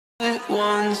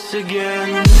once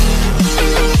again.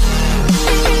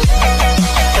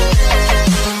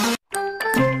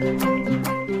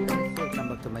 Welcome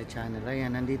back to my channel.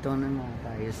 Ayan, nandito na nga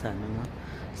tayo sa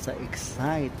sa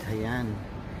Excite. Ayan,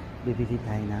 bibili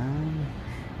tayo ng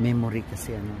memory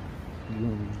kasi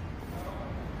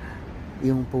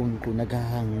yung phone ko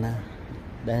naghahang na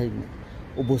dahil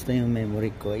ubos na yung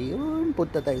memory ko. Ayun,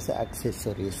 punta tayo sa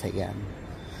accessories. Ayan,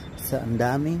 sa ang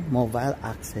daming mobile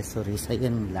accessories.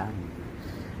 Ayan lang.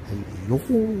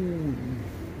 Ayun,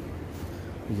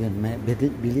 yun,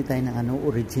 bili tayo ng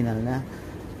original na.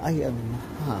 Ay, ang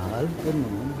mahal.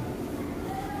 Ganun,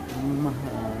 ang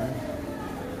mahal.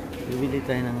 Bibili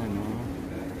tayo ng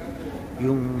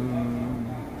yung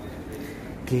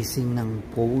casing ng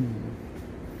phone.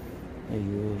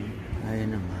 Ayun,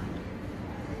 ayun na nga.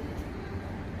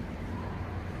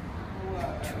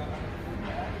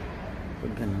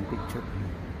 Pag ganun picture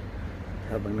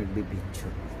habang nagbibidyo.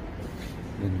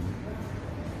 Ganun.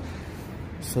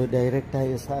 So direct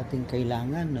tayo sa ating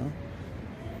kailangan, no?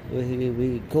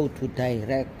 We go to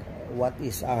direct what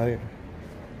is our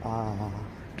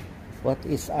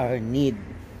need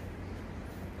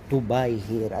to buy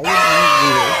here. Ayun,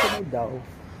 English daw.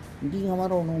 Hindi nga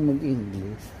marunong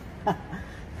mag-English.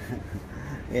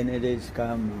 And it is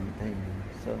common.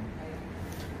 So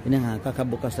yun nga,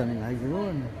 kakabukasan nila.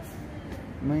 Ayun,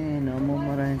 may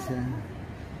mumurahin sila.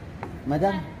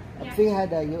 Madam, fi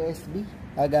hada USB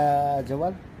aga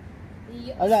jawab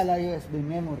ala USB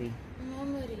memory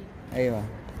aywa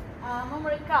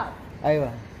memory card aywa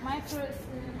my first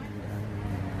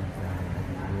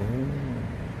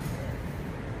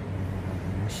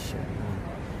masyaallah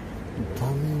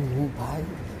daming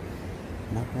mobile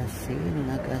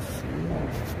nakasin ayan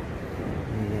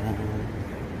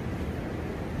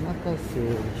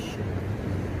nakasin siya.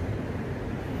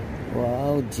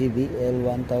 Wow, GBL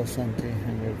 1349.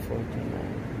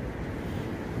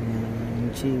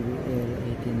 GBL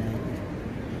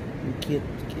 89. Cute.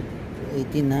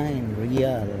 89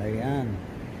 Riyadh. Ayan.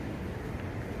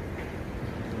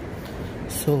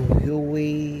 So,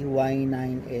 Huawei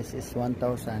Y9S is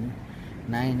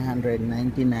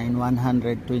 1,999,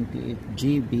 128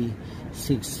 GB,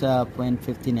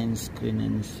 6.59 screen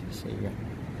and 6. Ayan.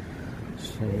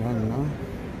 So, yan, no?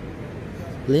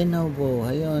 Lenovo,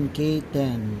 ayun,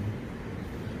 K10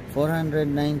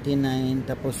 499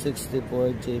 tapos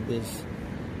 64 GB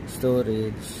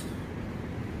storage.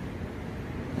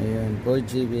 Ayun, 4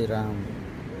 GB RAM.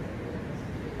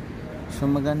 So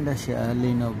maganda siya,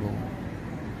 Lenovo.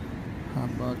 How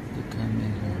about the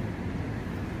camera?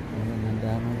 Ayun, ang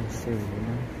daming sale,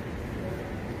 no?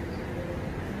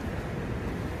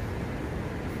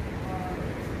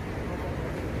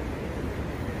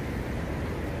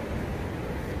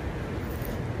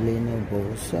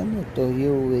 Lenovo. So, ano to?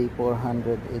 Huawei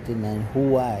 489.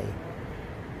 Huawei.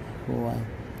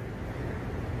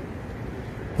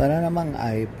 Para namang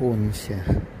iPhone siya.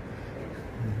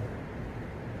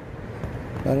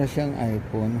 Para siyang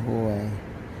iPhone. Huawei.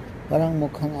 Parang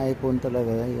mukhang iPhone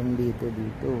talaga yung dito.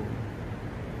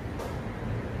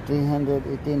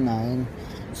 389.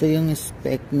 So, yung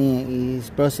spec niya is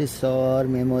processor,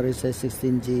 memory size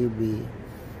 16 GB.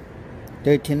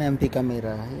 13 MP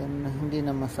camera. Yan, hindi na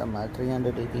masama.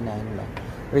 389 lang.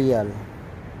 Real.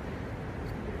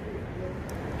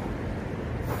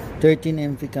 13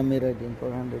 MP camera din.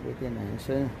 489.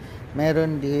 So,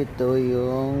 meron dito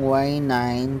yung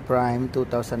Y9 Prime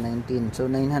 2019. So,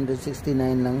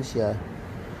 969 lang siya.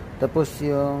 Tapos,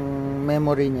 yung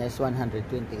memory niya is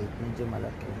 128. Medyo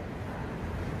malaki.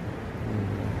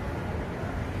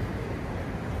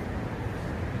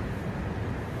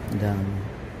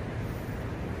 Dami.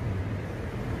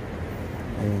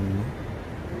 Ayun.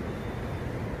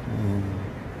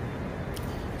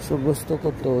 So gusto ko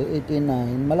to 89.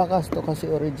 Malakas to kasi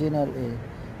original eh.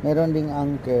 Meron ding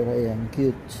anchor. Ayan,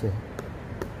 cute siya.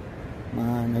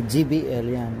 Mga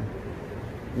GBL yan.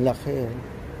 Laki eh.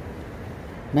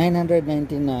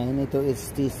 999. Ito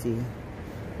is TC.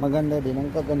 Maganda din.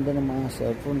 Ang kaganda ng mga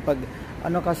cellphone. Pag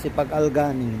kasi pag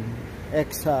Alganin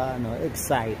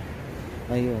Excite.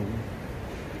 Ayun.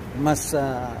 Mas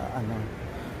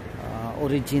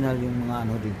original yung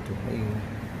mga dito. Ayun.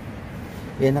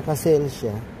 Yan, naka-sale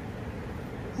siya.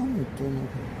 Ito na.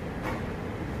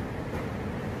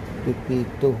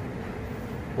 Pipito.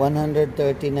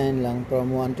 139 lang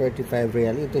from 135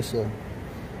 real. Ito siya.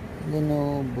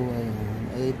 Lenovo.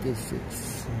 Ayan.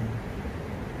 86.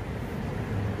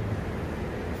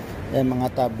 Yan,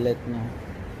 mga tablet na.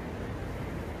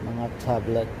 Mga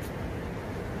tablet.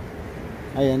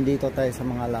 Ayan, dito tayo sa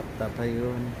mga laptop.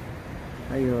 Ayun.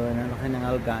 Ayun, ang laki ng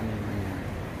Alganin. Ayan.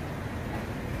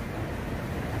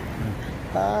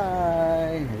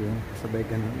 Hi! Ayun, sabay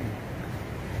ganun eh.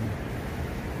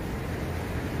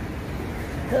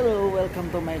 Hello,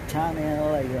 welcome to my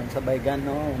channel. Ayun, sabay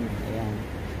ganon. Ayan.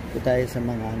 Ito tayo sa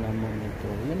mga ito.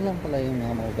 Yun lang pala yung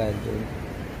mga mobile doon.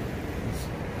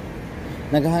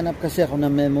 Naghahanap kasi ako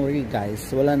ng memory, guys.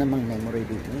 Wala namang memory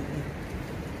dito.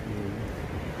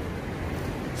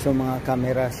 So, mga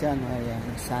camera siya. No? Ayan,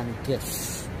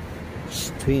 Sunkist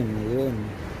Stream. Ayun.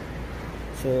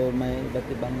 So, may iba't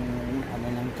ibang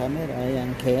ng camera.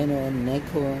 Ayan, Canon,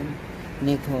 Nikon.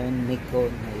 Ayun,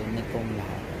 Nikon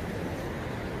lahat.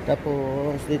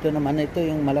 Tapos dito naman ito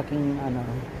yung malaking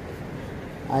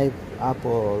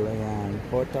Apple, ayan,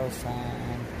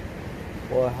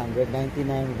 4,499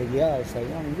 riyals.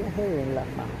 Ayun, yun lang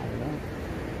mahal, no?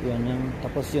 Yun yung,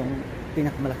 tapos yung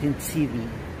pinakamalaking TV,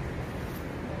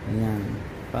 ayan,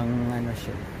 pang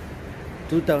siya,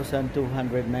 2,299.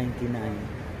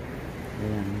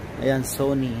 Ayan,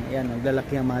 Sony, ayan,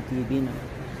 naglalaki ang mga TV, no?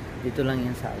 Dito lang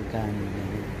yan sa Alcan.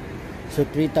 So,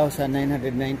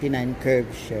 3,999 curve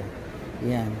siya.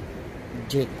 Ayan.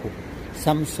 Jeco.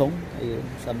 Samsung. Ayun.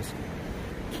 Samsung.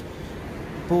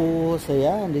 Tapos,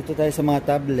 ayan. Dito tayo sa mga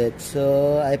tablet.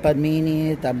 So, iPad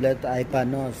mini, tablet,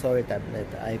 iPad. No, sorry, tablet,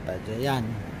 iPad. Ayan.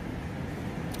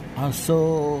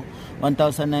 So,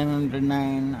 1,909.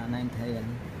 Ayan.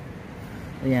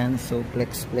 Ayan. So,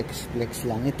 flex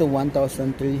lang. Ito,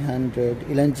 1,300.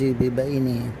 Ilang GB ba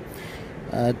ini?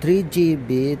 3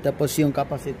 GB, tapos yung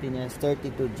capacity niya is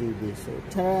 32 GB. So,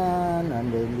 tiyan,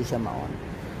 hindi siya ma-on.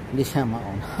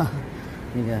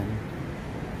 Yan.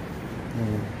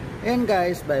 And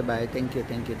guys, bye-bye. Thank you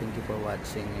for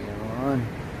watching. Yun.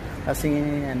 Kasi,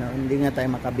 hindi nga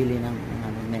tayo makabili ng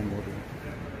memory.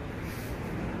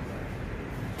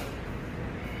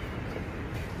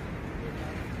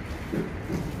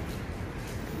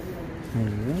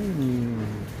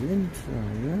 Ayun.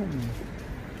 Ayan.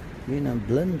 Yun ang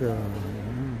blender.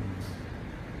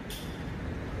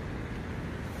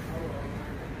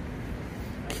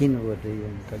 Kenwood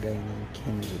yun. Kagaya ng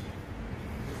Kenwood.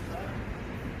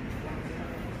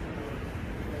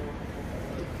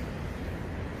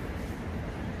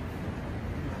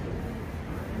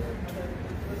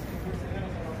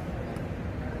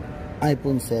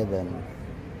 iPhone 7.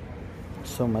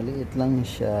 So maliit lang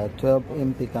siya. 12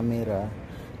 MP camera.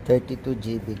 32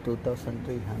 GB,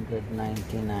 2,399.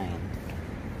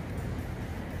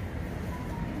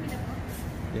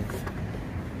 Yes.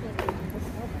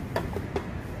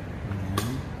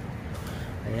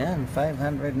 Ayan,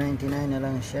 599 na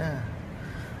lang siya.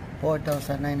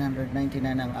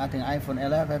 4,999 ang ating iPhone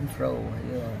 11 Pro.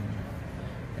 Ayun.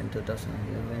 And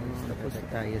 2011. Tapos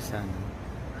tayo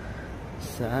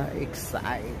sa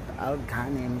Excite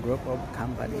Alcanim Group of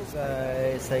Companies.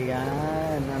 Guys,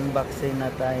 ayan, unboxing na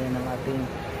tayo ng ating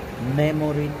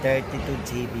memory 32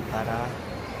 GB para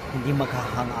hindi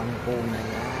maghahang ang phone na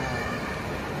yan.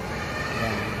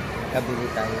 Ayan, kabili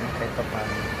tayo kahit pa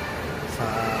sa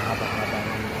haba-haba